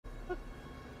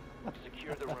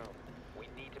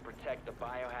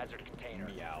biohazard container.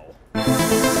 Meow.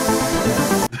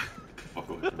 Fuck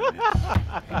away from me.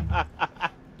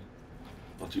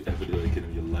 Don't you ever do it again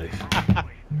in your life.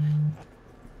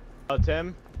 Oh,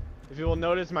 Tim, if you will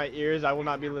notice my ears, I will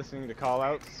not be listening to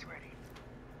callouts.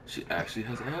 She actually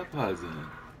has AirPods in.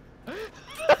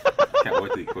 Can't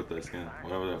wait to equip that skin.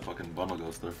 Whatever that fucking bundle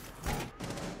goes through.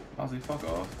 Ozzy, fuck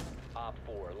off. Op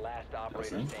 4, last operator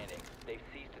Justin? standing. They've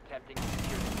ceased attempting to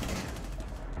secure the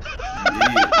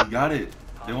Yeah, you got it.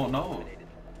 They won't know.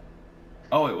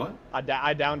 Oh, wait, what?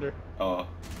 I downed her. Oh.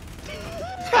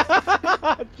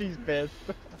 She's pissed.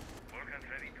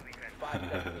 5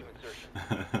 seconds to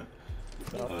insertion.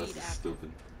 Oh, this is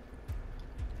stupid.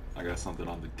 I got something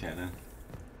on the cannon.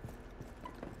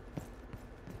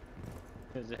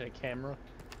 Is it a camera?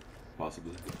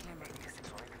 Possibly.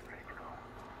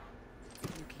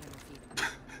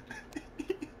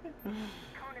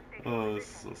 Oh, this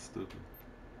is so stupid.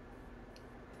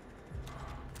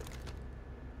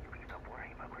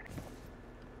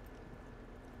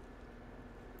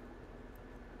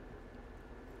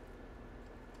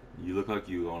 You look like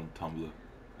you on Tumblr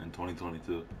in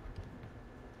 2022.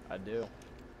 I do.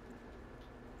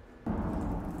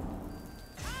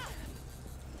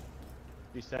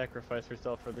 You sacrifice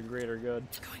yourself for the greater good.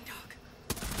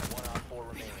 1 Op 4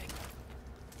 remaining.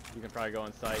 You can probably go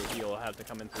inside. You'll have to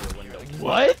come in through the window.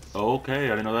 What? Okay, I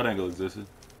didn't know that angle existed.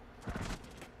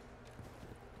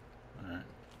 Alright.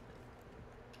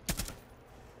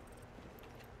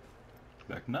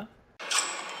 Back now?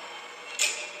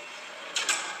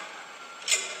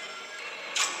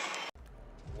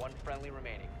 One friendly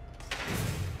remaining.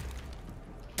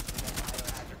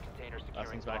 Biohazard container securing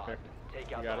Austin's back there.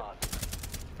 Take out You the got it. hostage.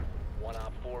 1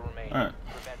 Op 4 remaining. Alright.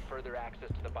 Prevent further access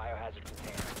to the biohazard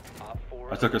container. Op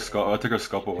 4 I took her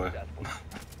scope away. successful.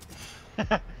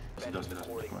 She does me that.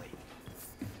 Come on.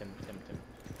 Tim.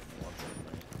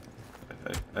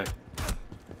 Hey.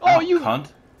 Oh, you!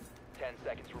 Cunt. 10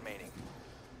 seconds remaining.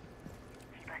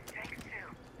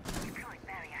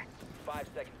 5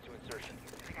 seconds to insertion.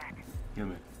 Give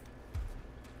me.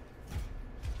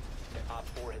 Op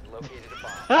 4 has located a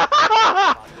bomb.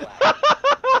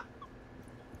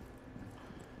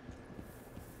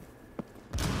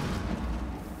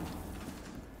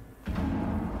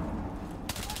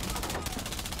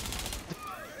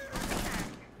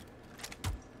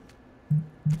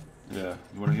 Yeah.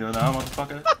 You wanna hear that,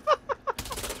 motherfucker?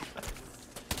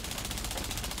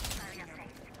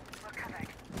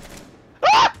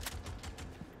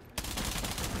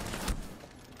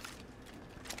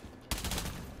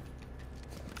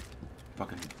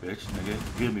 Fucking bitch, nigga.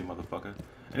 Give me, motherfucker.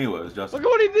 Anyways, Justin. Look at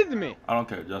what he did to me. I don't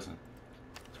care, Justin.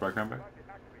 Sprite cranberry?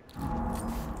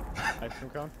 Ice cream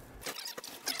cone.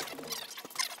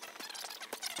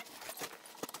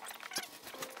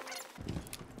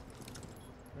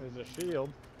 There's a shield.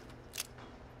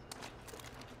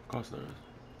 Of course there is.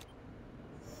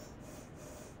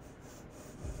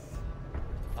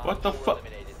 Op What the 4 fuck?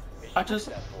 eliminated. Mission I just.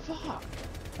 successful. Fuck.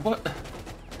 What?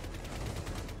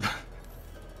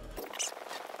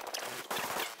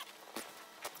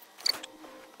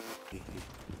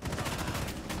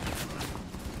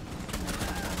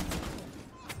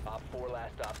 Op 4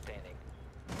 last stop standing.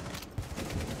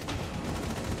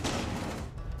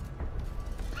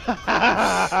 Oh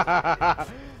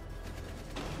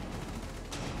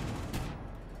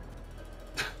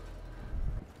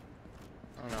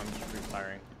no, I'm just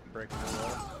free-firing. Breaking the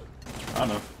wall. I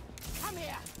know.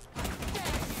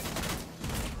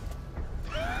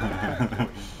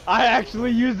 I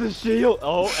actually used the shield!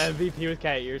 Oh, MVP with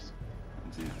cat ears.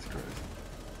 Jesus Christ.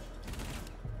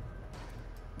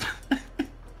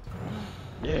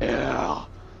 Yeah!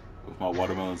 With my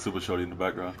watermelon super shorty in the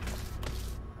background.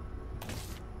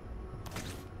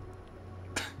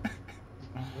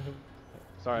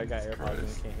 Sorry, I got Jesus AirPods and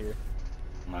Christ. can't hear.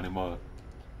 Not anymore.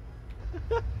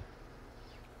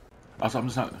 Also, I'm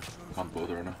just not comfortable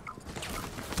with her right now.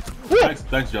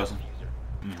 Thanks, Justin.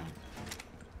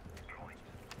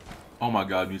 Oh my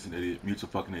god, Mute's an idiot. Mute's a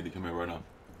fucking idiot. Come here right now.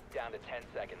 Down to 10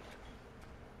 seconds.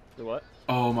 The what?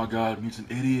 Oh my god, Mute's an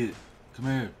idiot. Come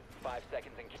here. 5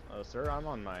 seconds and Oh, sir, I'm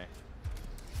on my...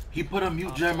 He put a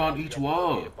mute gem on each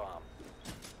wall.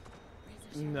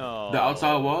 No. The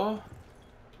outside wall?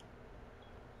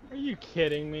 Are you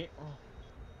kidding me? Oh.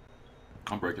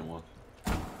 I'm breaking one.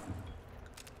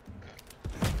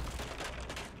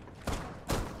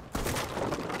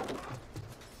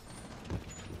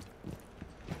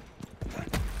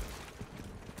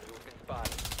 You've been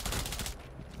spotted.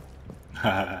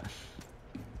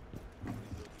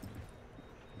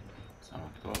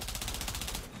 Sound close.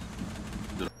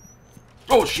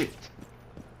 Oh shit!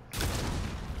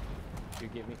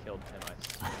 get me killed, Tim. I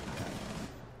swear to God.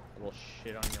 A little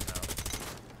shit on your mouth.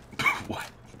 What?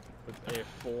 With a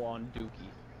full-on dookie.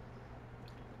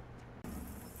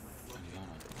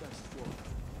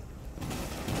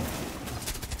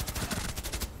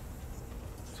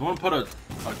 Someone put a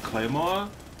claymore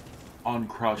on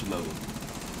crouch level.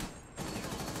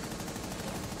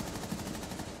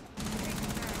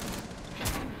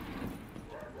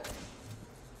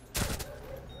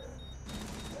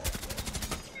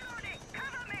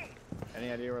 Any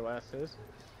idea where last is?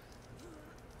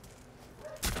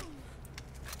 I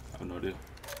have no idea.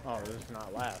 Oh, this is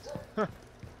not last.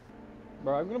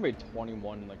 Bro, I'm gonna be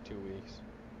 21 in like 2 weeks.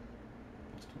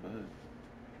 That's too bad.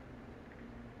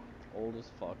 Old as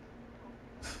fuck.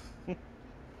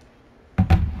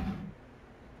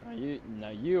 Now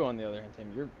you on the other hand,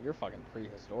 Tim, you're fucking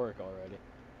prehistoric already.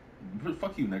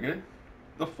 Fuck you, nigga.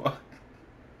 The fuck?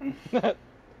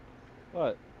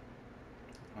 What?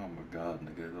 Oh my god,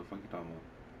 nigga. The fuck you talking about?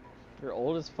 You're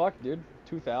old as fuck, dude.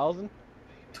 2000?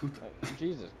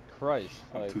 Jesus Christ.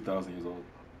 I'm Like, 2,000 years old.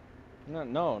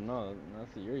 no,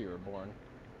 that's the year you were born.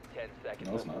 10 seconds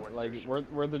No, it's before not. Like, insertion.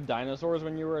 were the dinosaurs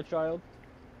when you were a child?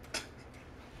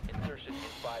 Insertion in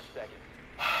 5 seconds.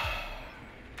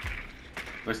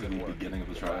 Basically, the Good work. beginning of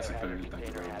the The Triassic biohazard period. Thank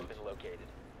you container very has much. been located.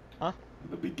 Huh?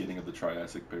 The beginning of the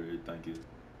Triassic period. Thank you.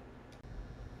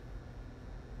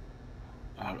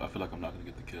 I feel like I'm not gonna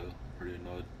get the kill. Pretty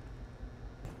annoyed.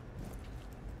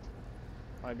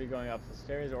 I'd be going up the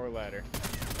stairs or ladder.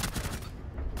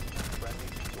 Friendly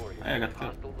victorious. Hey, I got the kill.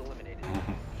 Hostiles eliminated.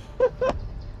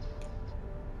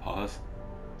 Pause.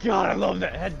 God, I love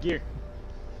that headgear.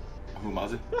 Who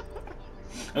Mazi?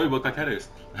 Oh, we both got cat ears.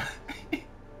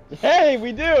 Hey,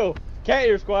 we do! Cat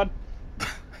ear squad.